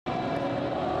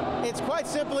It's quite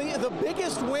simply the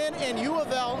biggest win in U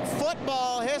of L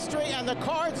football history, and the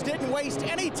Cards didn't waste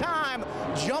any time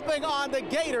jumping on the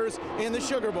Gators in the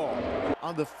Sugar Bowl.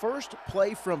 On the first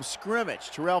play from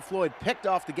scrimmage, Terrell Floyd picked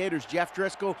off the Gators' Jeff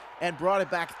Driscoll and brought it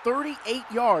back 38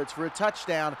 yards for a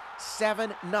touchdown,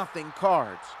 7-0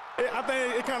 Cards. I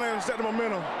think it kind of set the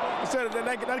momentum. Instead of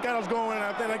that got us going, and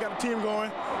I think that got the team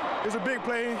going. It's a big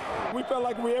play. We felt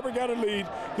like if we ever got a lead,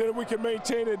 then if we could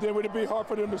maintain it, then it would be hard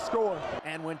for them to score.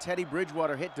 And when Teddy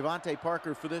Bridgewater hit Devontae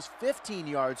Parker for this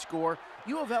 15-yard score,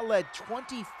 U of L led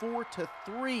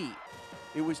 24-3.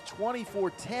 It was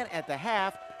 24-10 at the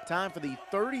half. Time for the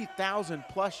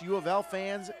 30,000-plus U of L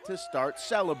fans to start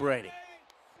celebrating.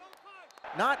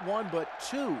 Not one, but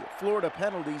two Florida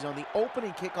penalties on the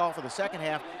opening kickoff of the second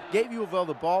half gave U of L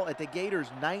the ball at the Gators'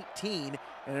 19,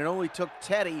 and it only took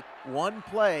Teddy one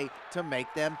play to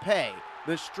make them pay.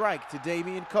 The strike to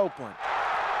Damian Copeland.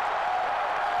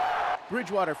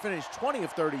 Bridgewater finished 20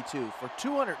 of 32 for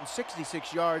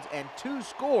 266 yards and 2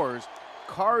 scores.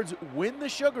 Cards win the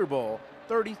Sugar Bowl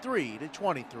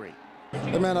 33-23.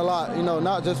 It meant a lot,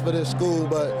 not just for this school,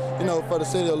 but, for the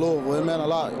city of Louisville. It meant a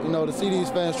lot, to see these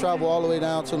fans travel all the way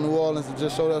down to New Orleans and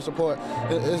just show their support.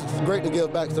 It's great to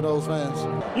give back to those fans.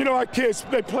 Our kids,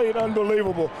 they played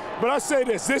unbelievable. But I say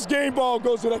this game ball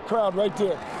goes to that crowd right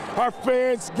there. Our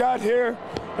fans got here,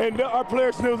 and our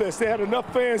players knew this. They had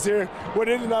enough fans here where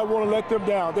they did not want to let them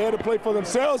down. They had to play for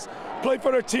themselves, play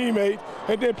for their teammate,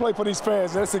 and then play for these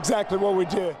fans. And that's exactly what we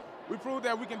did. We proved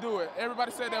that we can do it.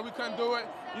 Everybody said that we couldn't do it.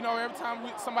 Every time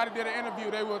somebody did an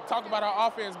interview, they would talk about our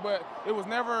offense, but it was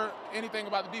never anything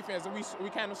about the defense. And we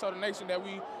kind of show the nation that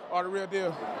we are the real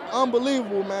deal.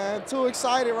 Unbelievable, man. Too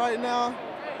excited right now.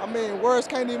 Words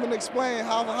can't even explain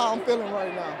how I'm feeling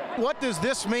right now. What does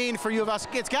this mean for U of L?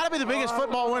 It's got to be the biggest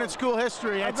football win in school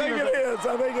history. I think it is.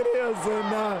 And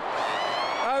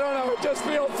I don't know, it just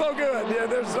feels so good. Yeah,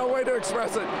 there's no way to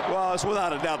express it. Well, it's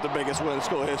without a doubt the biggest win in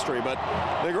school history, but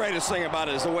the greatest thing about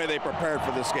it is the way they prepared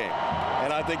for this game.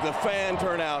 And I think the fan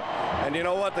turnout, and you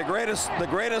know what, the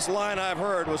greatest line I've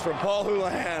heard was from Paul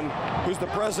Houlihan, who's the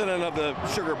president of the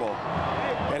Sugar Bowl.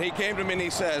 And he came to me and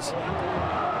he says,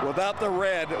 without the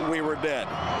red, we were dead.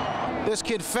 This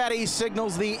confetti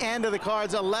signals the end of the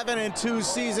Cards' 11-2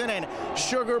 season and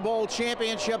Sugar Bowl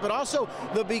championship, but also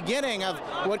the beginning of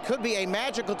what could be a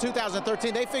magical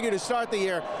 2013. They figure to start the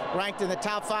year ranked in the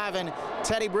top 5, and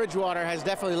Teddy Bridgewater has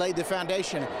definitely laid the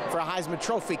foundation for a Heisman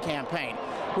Trophy campaign.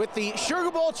 With the Sugar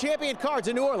Bowl champion Cards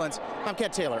in New Orleans, I'm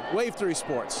Kent Taylor, Wave 3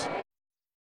 Sports.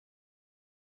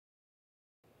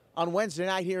 On Wednesday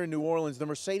night here in New Orleans, the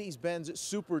Mercedes-Benz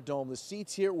Superdome, the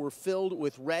seats here were filled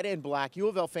with red and black. U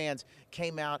of L fans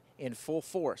came out in full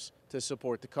force to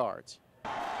support the Cards.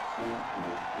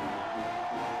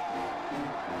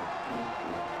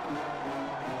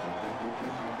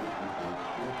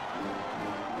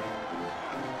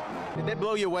 Did that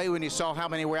blow you away when you saw how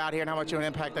many were out here and how much of an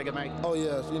impact they could make? Oh,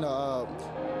 yes.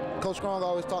 Coach Strong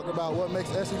always talked about what makes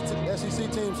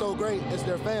SEC teams so great. It's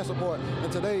their fan support.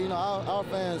 And today, our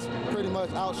fans pretty much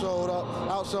outshowed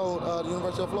the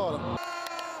University of Florida.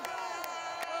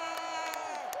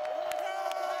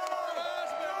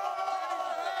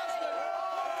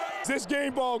 This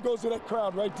game ball goes to that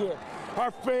crowd right there. Our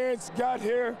fans got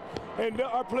here, and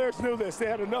our players knew this. They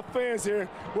had enough fans here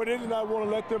where they did not want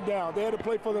to let them down. They had to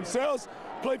play for themselves,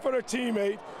 play for their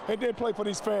teammate, and then play for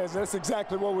these fans. And that's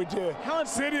exactly what we did. The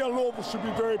city of Louisville should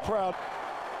be very proud.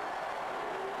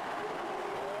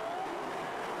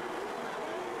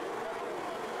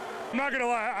 I'm not gonna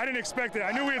lie, I didn't expect it.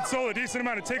 I knew we had sold a decent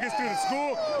amount of tickets through the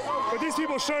school, but these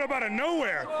people showed up out of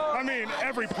nowhere.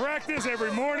 Every practice,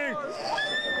 every morning.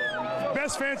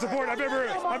 Best fan support I've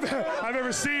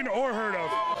ever seen or heard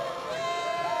of.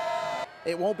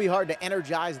 It won't be hard to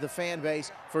energize the fan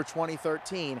base for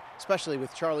 2013, especially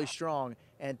with Charlie Strong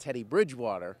and Teddy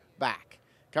Bridgewater back.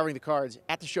 Covering the Cards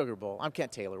at the Sugar Bowl, I'm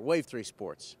Kent Taylor, Wave 3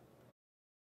 Sports.